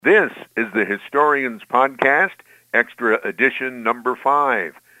This is the Historians Podcast, Extra Edition number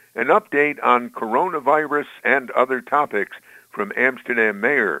 5, an update on coronavirus and other topics from Amsterdam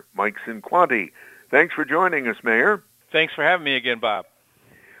Mayor Mike Cinquanti. Thanks for joining us, Mayor. Thanks for having me again, Bob.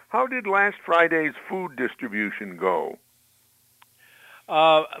 How did last Friday's food distribution go?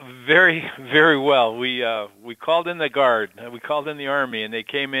 Very, very well. We called in the Guard, we called in the Army, and they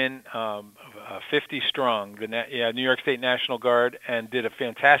came in 50 strong, the New York State National Guard, and did a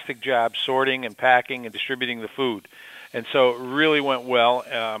fantastic job sorting and packing and distributing the food. And so it really went well.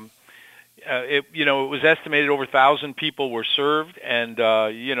 It was estimated over 1,000 people were served, and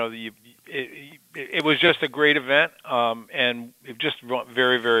it was just a great event, and it just went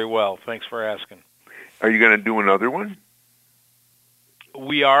very, very well. Thanks for asking. Are you going to do another one?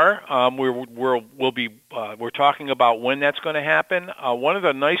 We are. We're talking about when that's going to happen. One of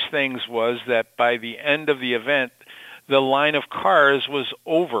the nice things was that by the end of the event, the line of cars was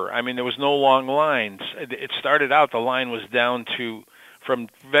over. I mean, there was no long lines. It started out, the line was down to, from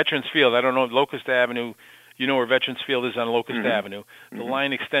Veterans Field, I don't know, Locust Avenue, you know where Veterans Field is on Locust Avenue. The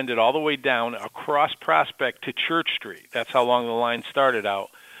line extended all the way down across Prospect to Church Street. That's how long the line started out.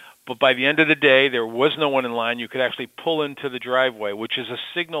 But by the end of the day, there was no one in line. You could actually pull into the driveway, which is a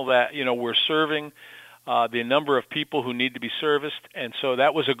signal that, we're serving the number of people who need to be serviced. And so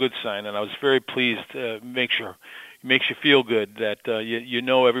that was a good sign, and I was very pleased. It makes you feel good that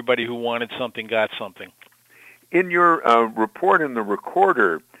everybody who wanted something got something. In your report in the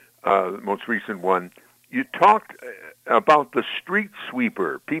Recorder, the most recent one, you talked about the street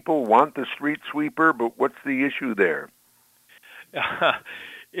sweeper. People want the street sweeper, but what's the issue there?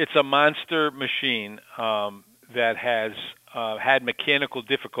 It's a monster machine that has had mechanical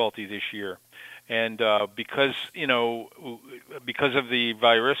difficulty this year. And because of the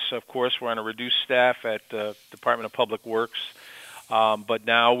virus, of course, we're on a reduced staff at the Department of Public Works. But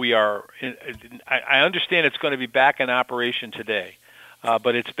now we are, I understand it's going to be back in operation today.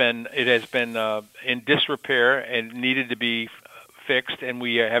 But it has been in disrepair and needed to be fixed, and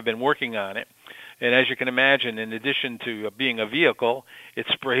we have been working on it. And as you can imagine, in addition to being a vehicle, it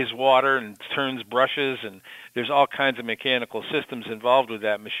sprays water and turns brushes, and there's all kinds of mechanical systems involved with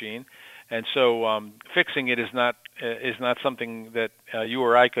that machine. And so fixing it is not something that you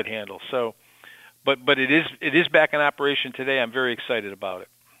or I could handle. So, but it is back in operation today. I'm very excited about it.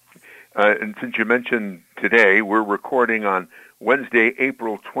 And since you mentioned today, we're recording on Wednesday,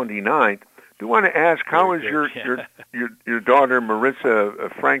 April 29th. Do you want to ask how is your daughter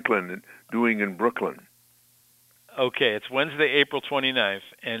Marissa Franklin doing in Brooklyn? Okay, it's Wednesday, April 29th,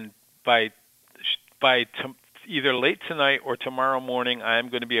 and by either late tonight or tomorrow morning, I am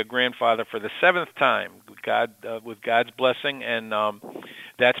going to be a grandfather for the 7th time, with God's blessing, and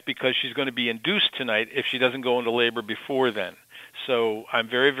that's because she's going to be induced tonight if she doesn't go into labor before then. So I'm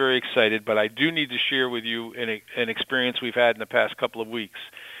very, very excited, but I do need to share with you an experience we've had in the past couple of weeks.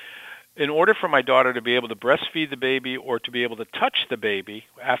 In order for my daughter to be able to breastfeed the baby or to be able to touch the baby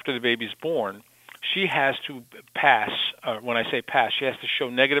after the baby's born, she has to pass, when I say pass, she has to show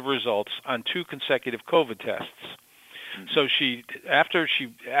negative results on 2 consecutive COVID tests. So after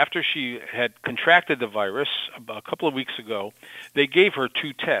she had contracted the virus a couple of weeks ago, they gave her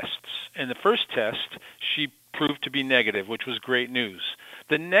 2 tests. And the first test, she proved to be negative, which was great news.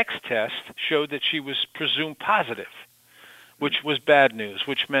 The next test showed that she was presumed positive, which was bad news,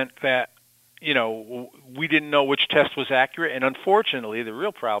 which meant that, we didn't know which test was accurate. And unfortunately, the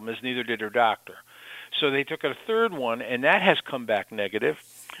real problem is neither did her doctor. So they took a third one, and that has come back negative.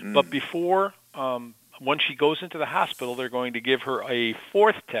 But before, when she goes into the hospital, they're going to give her a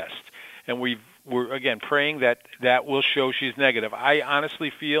 4th test. And we're again praying that will show she's negative. I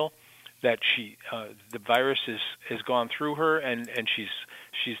honestly feel that the virus has gone through her, and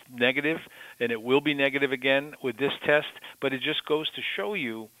she's negative, and it will be negative again with this test. But it just goes to show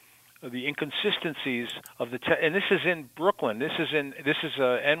you the inconsistencies of the test. And this is in Brooklyn. This is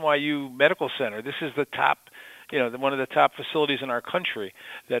a NYU Medical Center. This is the top, one of the top facilities in our country.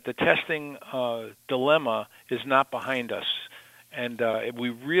 That the testing dilemma is not behind us, and we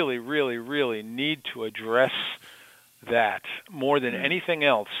really, really, really need to address that more than anything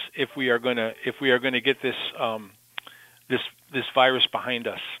else if we are going to get this this virus behind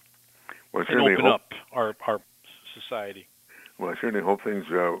us and open up our society. Well, I certainly hope things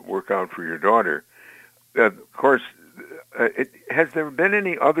work out for your daughter. Of course, has there been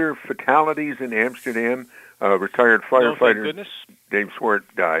any other fatalities in Amsterdam? Retired firefighter Dave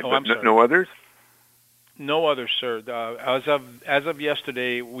Swart died, but no others? No others, sir. As of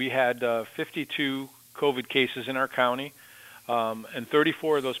yesterday, we had 52 COVID cases in our county, and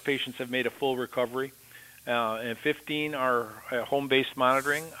 34 of those patients have made a full recovery. and 15 are home-based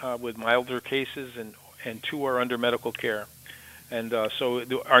monitoring with milder cases, and 2 are under medical care. And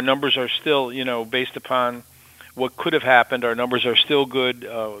our numbers are still, based upon what could have happened. Our numbers are still good.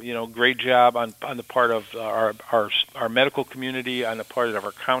 Great job on the part of our medical community, on the part of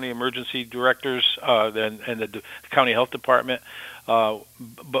our county emergency directors and the county health department.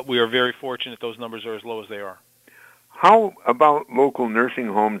 But we are very fortunate those numbers are as low as they are. How about local nursing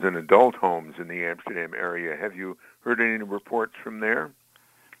homes and adult homes in the Amsterdam area? Have you heard any reports from there?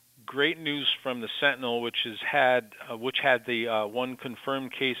 Great news from the Sentinel, which had the one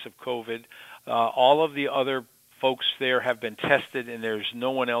confirmed case of COVID. All of the other folks there have been tested, and there's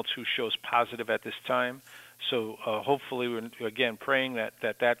no one else who shows positive at this time. So hopefully, we're again praying that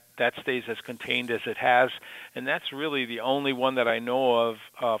stays as contained as it has, and that's really the only one that I know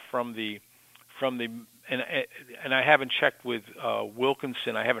of from the. And I haven't checked with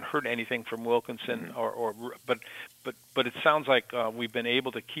Wilkinson. I haven't heard anything from Wilkinson, but it sounds like we've been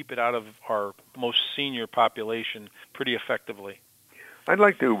able to keep it out of our most senior population pretty effectively. I'd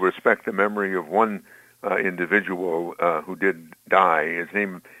like to respect the memory of one individual who did die. His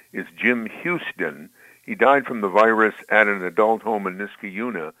name is Jim Houston. He died from the virus at an adult home in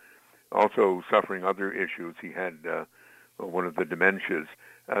Niskayuna, also suffering other issues. He had one of the dementias.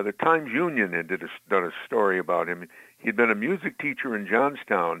 The Times-Union had done a story about him. He'd been a music teacher in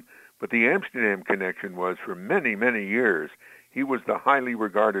Johnstown, but the Amsterdam connection was for many, many years. He was the highly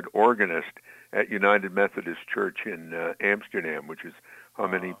regarded organist at United Methodist Church in Amsterdam, which is how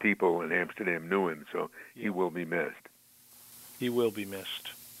many people in Amsterdam knew him, so he will be missed. He will be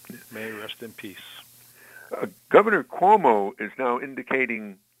missed. May he rest in peace. Governor Cuomo is now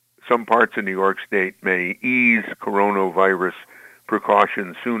indicating some parts of New York State may ease coronavirus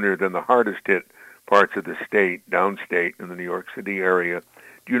precautions sooner than the hardest hit parts of the state, downstate in the New York City area.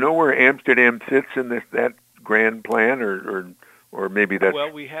 Do you know where Amsterdam fits in that grand plan, or maybe that's...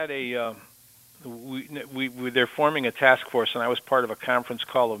 Well, we had they're forming a task force, and I was part of a conference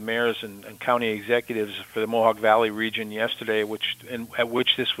call of mayors and county executives for the Mohawk Valley region yesterday, at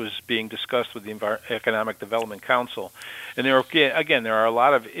which this was being discussed with the Economic Development Council. And there are a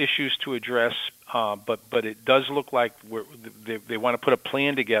lot of issues to address, but it does look like they want to put a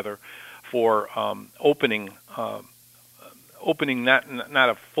plan together for opening, not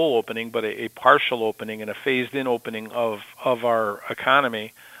a full opening, but a partial opening and a phased-in opening of our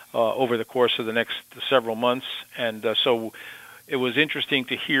economy over the course of the next several months. And so it was interesting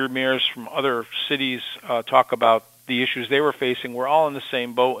to hear mayors from other cities talk about the issues they were facing. We're all in the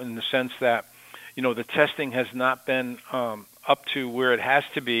same boat in the sense that, the testing has not been up to where it has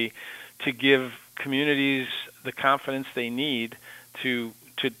to be to give communities the confidence they need to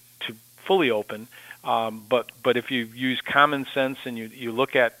fully open. But if you use common sense and you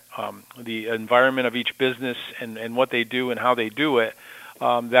look at the environment of each business and what they do and how they do it,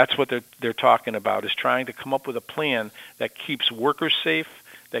 that's what they're talking about, is trying to come up with a plan that keeps workers safe,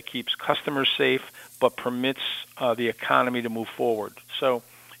 that keeps customers safe, but permits the economy to move forward. So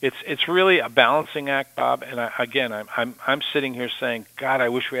it's really a balancing act, Bob. And I'm sitting here saying, God, I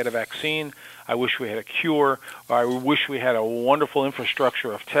wish we had a vaccine. I wish we had a cure. Or I wish we had a wonderful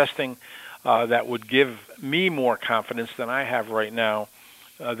infrastructure of testing that would give me more confidence than I have right now.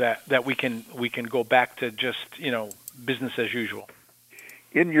 That we can go back to just business as usual.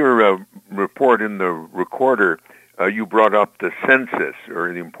 In your report in the recorder, you brought up the census,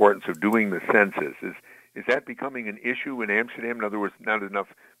 or the importance of doing the census. Is that becoming an issue in Amsterdam? In other words, not enough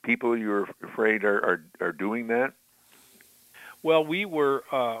people, you're afraid, are doing that? Well, we were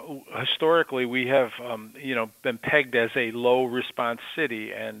historically we have been pegged as a low response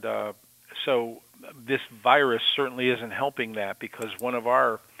city, and so this virus certainly isn't helping that, because one of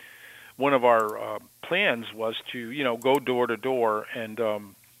our plans was to go door to door and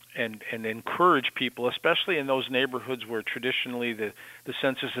encourage people, especially in those neighborhoods where traditionally the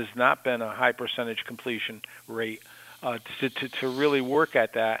census has not been a high percentage completion rate, to really work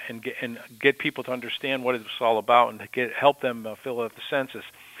at that and get people to understand what it's all about and to help them fill out the census.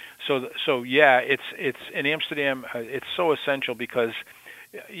 So yeah, it's in Amsterdam. It's so essential because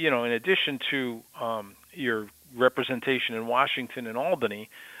in addition to your representation in Washington and Albany,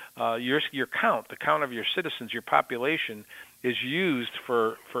 your count, the count of your citizens, your population, is used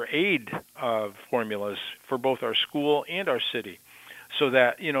for aid formulas for both our school and our city, so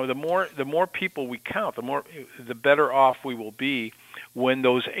that the more people we count, the better off we will be when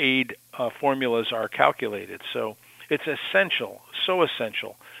those aid formulas are calculated. So it's essential, so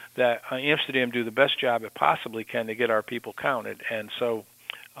essential, that Amsterdam do the best job it possibly can to get our people counted. And so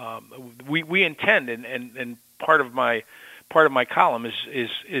we intend, and part of my column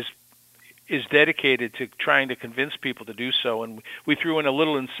is is dedicated to trying to convince people to do so. And we threw in a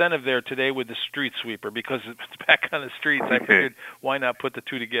little incentive there today with the street sweeper because it's back on the streets. I figured why not put the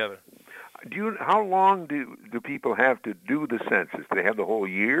two together. How long do people have to do the census? Do they have the whole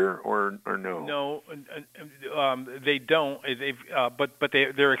year or no? No, they don't. But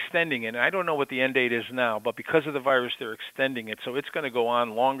they're extending it. And I don't know what the end date is now, but because of the virus, they're extending it. So it's going to go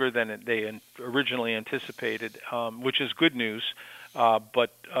on longer than they originally anticipated, which is good news. But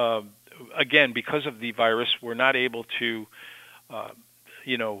again, because of the virus, we're not able to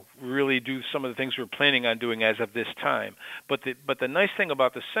really do some of the things we're planning on doing as of this time. But the nice thing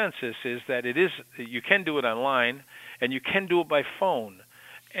about the census is that you can do it online and you can do it by phone.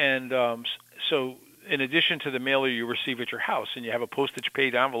 And so in addition to the mailer you receive at your house, and you have a postage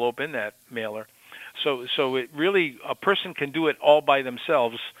paid envelope in that mailer, so it really, a person can do it all by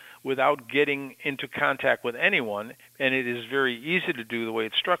themselves without getting into contact with anyone, and it is very easy to do the way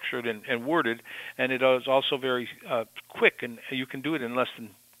it's structured and worded, and it is also very quick, and you can do it in less than...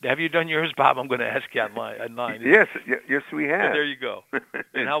 Have you done yours, Bob? I'm going to ask you online. Yes, we have. So there you go.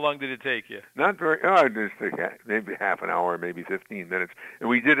 And how long did it take you? Not very. Just maybe half an hour, maybe 15 minutes, and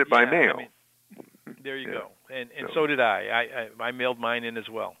we did it by mail. There you go. And so did I. I mailed mine in as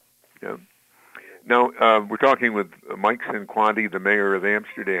well. Yeah. Now, we're talking with Mike Cinquanti, the mayor of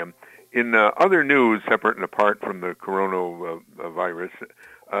Amsterdam. In other news, separate and apart from the coronavirus,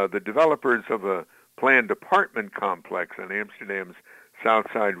 the developers of a planned apartment complex on Amsterdam's South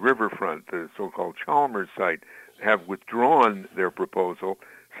Side riverfront, the so-called Chalmers site, have withdrawn their proposal,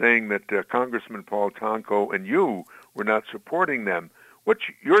 saying that Congressman Paul Tonko and you were not supporting them. What's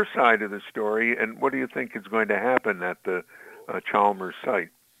your side of the story, and what do you think is going to happen at the Chalmers site?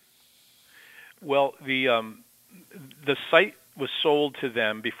 Well, the site was sold to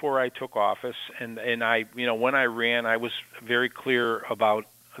them before I took office, and I, when I ran, I was very clear about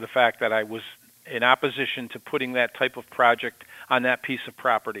the fact that I was in opposition to putting that type of project on that piece of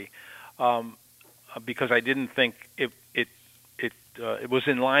property, because I didn't think it was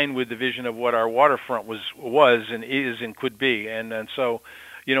in line with the vision of what our waterfront was and is and could be, and so,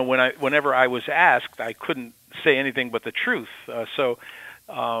 whenever I was asked, I couldn't say anything but the truth.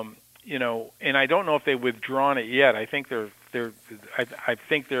 And I don't know if they've withdrawn it yet. I think I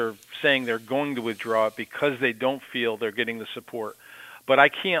think they're saying they're going to withdraw it because they don't feel they're getting the support. But I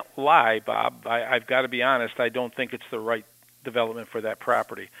can't lie, Bob. I've got to be honest. I don't think it's the right development for that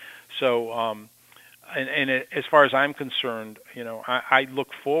property. So, as far as I'm concerned, I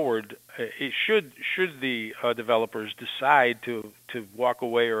look forward. Should the developers decide to walk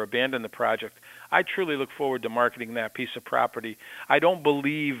away or abandon the project, I truly look forward to marketing that piece of property. I don't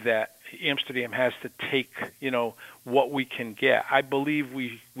believe that Amsterdam has to take, what we can get. I believe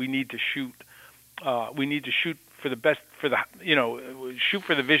we need to shoot. We need to shoot for the best, shoot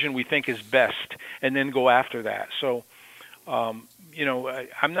for the vision we think is best, and then go after that. So,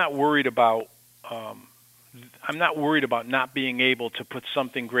 I'm not worried about. I'm not worried about not being able to put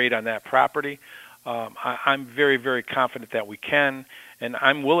something great on that property. I'm very, very confident that we can, and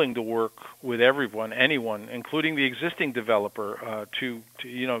I'm willing to work with anyone, including the existing developer, to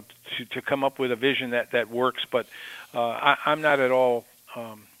come up with a vision that works. But I'm not at all.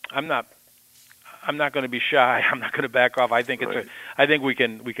 I'm not going to be shy. I'm not going to back off. I think I think we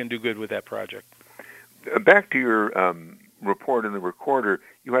can do good with that project. Back to your report in the Recorder,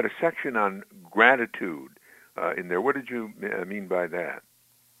 you had a section on gratitude in there. What did you mean by that?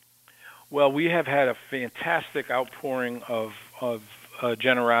 Well, we have had a fantastic outpouring of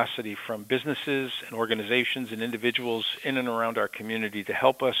generosity from businesses and organizations and individuals in and around our community to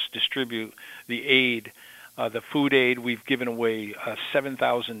help us distribute the aid, the food aid. We've given away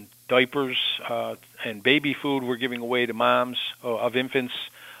 7,000 diapers and baby food we're giving away to moms of infants.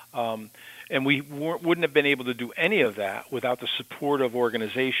 And we wouldn't have been able to do any of that without the support of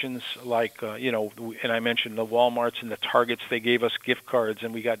organizations like, and I mentioned the Walmarts and the Targets. They gave us gift cards,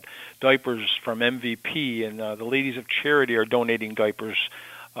 and we got diapers from MVP, and the Ladies of Charity are donating diapers.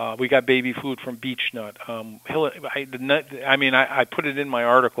 We got baby food from Beechnut. I put it in my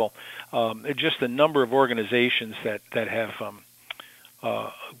article. Just the number of organizations that have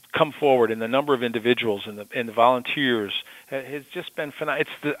come forward, and the number of individuals and the volunteers has just been phenomenal.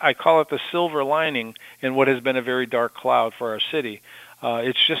 I call it the silver lining in what has been a very dark cloud for our city.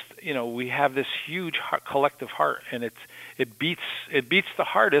 It's just we have this huge collective heart, and it beats the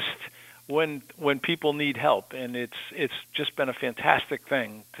hardest when people need help, and it's just been a fantastic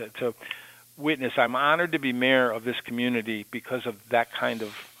thing to witness. I'm honored to be mayor of this community because of that kind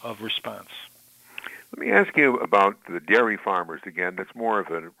of response. Let me ask you about the dairy farmers again. That's more of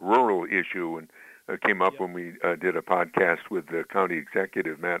a rural issue, and came up when we did a podcast with the county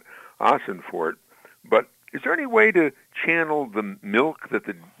executive, Matt Ossenfort. But is there any way to channel the milk that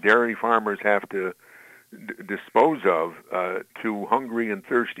the dairy farmers have to dispose of to hungry and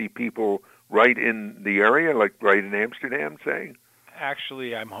thirsty people right in the area, like right in Amsterdam, say?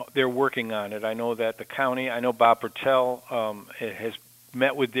 Actually, they're working on it. I know that the county, I know Bob Pertel has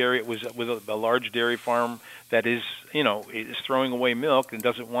met with dairy. It was with a large dairy farm that is throwing away milk and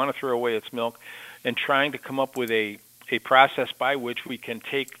doesn't want to throw away its milk, and trying to come up with a process by which we can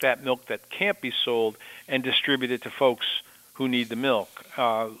take that milk that can't be sold and distribute it to folks who need the milk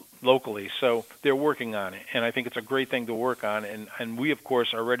locally. So they're working on it, and I think it's a great thing to work on. And we, of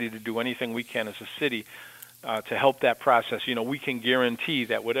course, are ready to do anything we can as a city to help that process. We can guarantee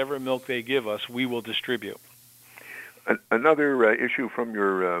that whatever milk they give us, we will distribute. Another issue from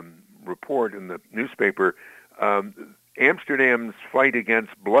your report in the newspaper, Amsterdam's fight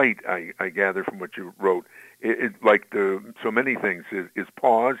against blight, I gather from what you wrote, like so many things, is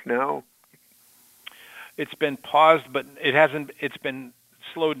paused now? It's been paused, but it hasn't. It's been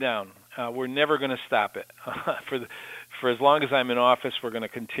slowed down. We're never going to stop it. For as long as I'm in office, we're going to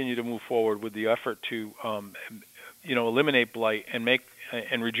continue to move forward with the effort to eliminate blight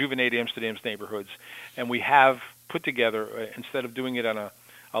and rejuvenate Amsterdam's neighborhoods. And we have put together, instead of doing it on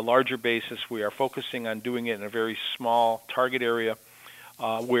a larger basis, we are focusing on doing it in a very small target area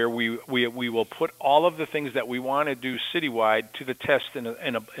where we will put all of the things that we want to do citywide to the test in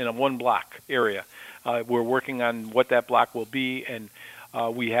a one block area. We're working on what that block will be, and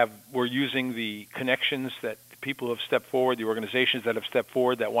we're using the connections that people have stepped forward, the organizations that have stepped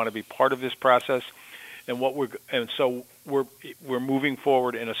forward that want to be part of this process, and so we're moving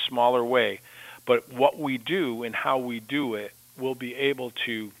forward in a smaller way. But what we do and how we do it will be able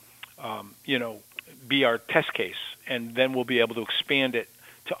to, be our test case, and then we'll be able to expand it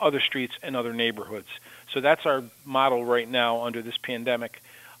to other streets and other neighborhoods. So that's our model right now under this pandemic.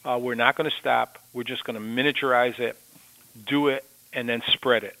 We're not going to stop. We're just going to miniaturize it, do it, and then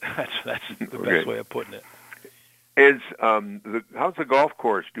spread it. That's the best way of putting it. How's the golf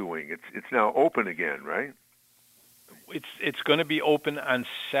course doing? It's now open again, right? It's going to be open on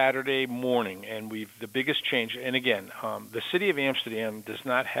Saturday morning, and the biggest change. And again, the city of Amsterdam does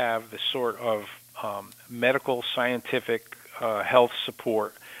not have the sort of medical, scientific, health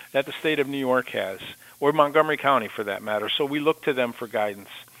support that the state of New York has, or Montgomery County for that matter. So we look to them for guidance.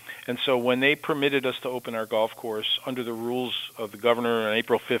 And so when they permitted us to open our golf course under the rules of the governor on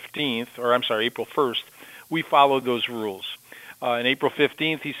April 1st, we followed those rules. On April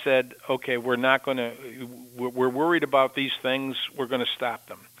 15th, he said, okay, we're worried about these things, we're going to stop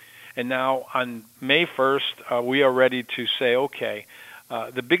them. And now on May 1st, we are ready to say, okay,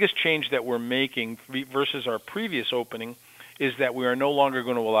 the biggest change that we're making versus our previous opening is that we are no longer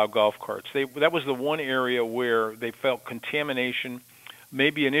going to allow golf carts. That was the one area where they felt contamination may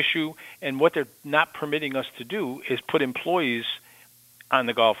be an issue, and what they're not permitting us to do is put employees on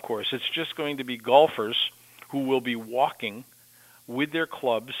the golf course. It's just going to be golfers who will be walking with their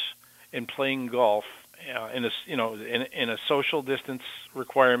clubs and playing golf in a social distance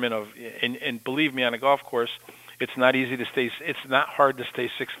requirement of. And believe me, on a golf course, it's not easy to stay. It's not hard to stay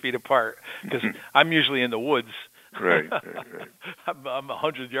 6 feet apart because I'm usually in the woods. Right. I'm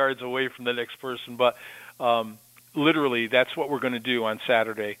 100 yards away from the next person, but literally, that's what we're going to do on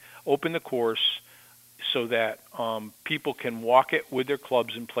Saturday. Open the course so that people can walk it with their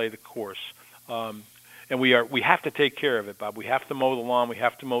clubs and play the course. And we have to take care of it, Bob. We have to mow the lawn. We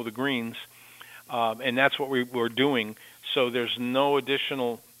have to mow the greens, and that's what we're doing. So there's no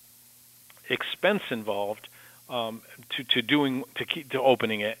additional expense involved to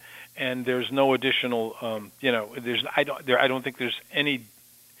opening it, and there's no additional. I don't think there's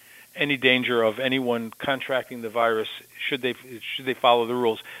any danger of anyone contracting the virus should they follow the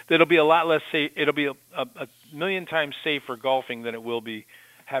rules. It'll be a lot less safe. It'll be a million times safer golfing than it will be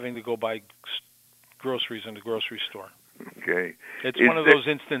having to go buy groceries in the grocery store. Okay. It's one of those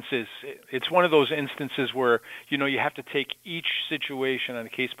instances. It's one of those instances where you have to take each situation on a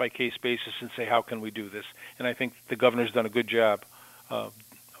case by case basis and say, how can we do this? And I think the governor's done a good job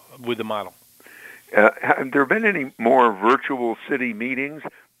with the model. Have there been any more virtual city meetings?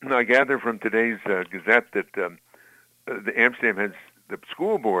 I gather from today's Gazette that the Amsterdam the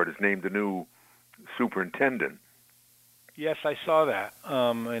school board has named a new superintendent. Yes, I saw that,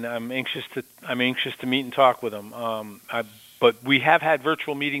 and I'm anxious to meet and talk with them. But we have had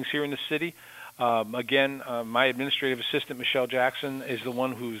virtual meetings here in the city. Again, my administrative assistant Michelle Jackson is the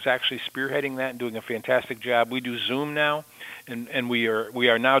one who's actually spearheading that and doing a fantastic job. We do Zoom now, and we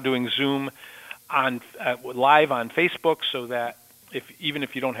are now doing Zoom on live on Facebook, so that even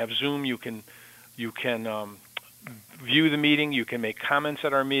if you don't have Zoom, you can view the meeting. You can make comments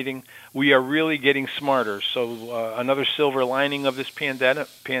at our meeting. We are really getting smarter. So another silver lining of this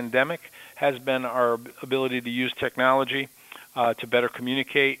pandemic has been our ability to use technology to better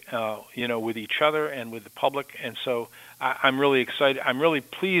communicate, with each other and with the public. And so I'm really excited. I'm really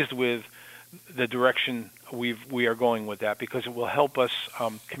pleased with the direction we are going with that, because it will help us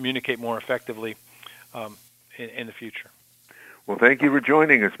communicate more effectively in the future. Well, thank you for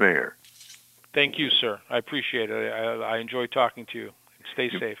joining us, Mayor. Thank you, sir. I appreciate it. I enjoy talking to you. Stay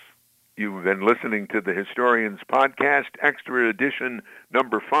safe. You've been listening to the Historians Podcast, Extra Edition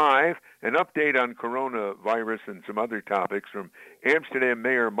number 5, an update on coronavirus and some other topics from Amsterdam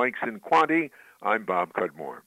Mayor Mike Cinquanti. I'm Bob Cudmore.